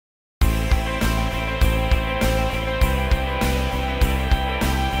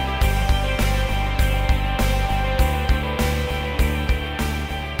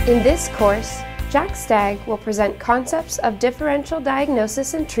In this course, Jack Stagge will present concepts of differential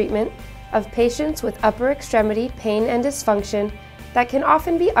diagnosis and treatment of patients with upper extremity pain and dysfunction that can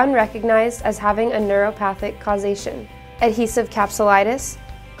often be unrecognized as having a neuropathic causation. Adhesive capsulitis,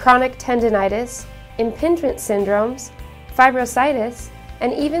 chronic tendinitis, impingement syndromes, fibrositis,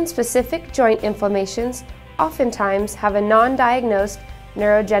 and even specific joint inflammations oftentimes have a non-diagnosed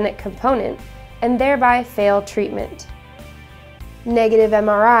neurogenic component and thereby fail treatment. Negative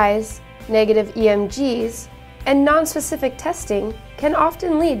MRIs, negative EMGs, and non-specific testing can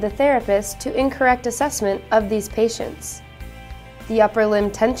often lead the therapist to incorrect assessment of these patients. The upper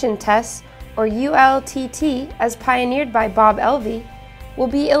limb tension tests, or ULTT, as pioneered by Bob Elvey, will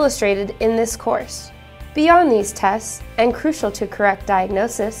be illustrated in this course. Beyond these tests, and crucial to correct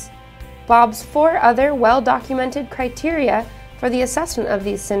diagnosis, Bob's 4 other well-documented criteria for the assessment of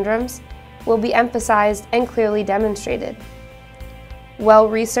these syndromes will be emphasized and clearly demonstrated.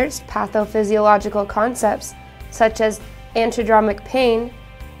 Well-researched pathophysiological concepts such as Antidromic Pain,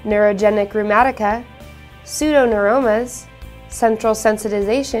 Neurogenic Rheumatica, Pseudoneuromas, central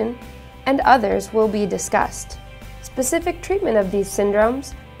sensitization, and others will be discussed. Specific treatment of these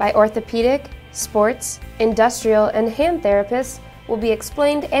syndromes by orthopedic, sports, industrial, and hand therapists will be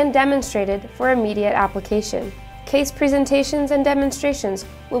explained and demonstrated for immediate application. Case presentations and demonstrations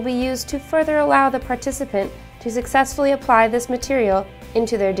will be used to further allow the participant to successfully apply this material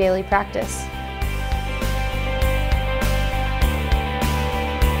into their daily practice.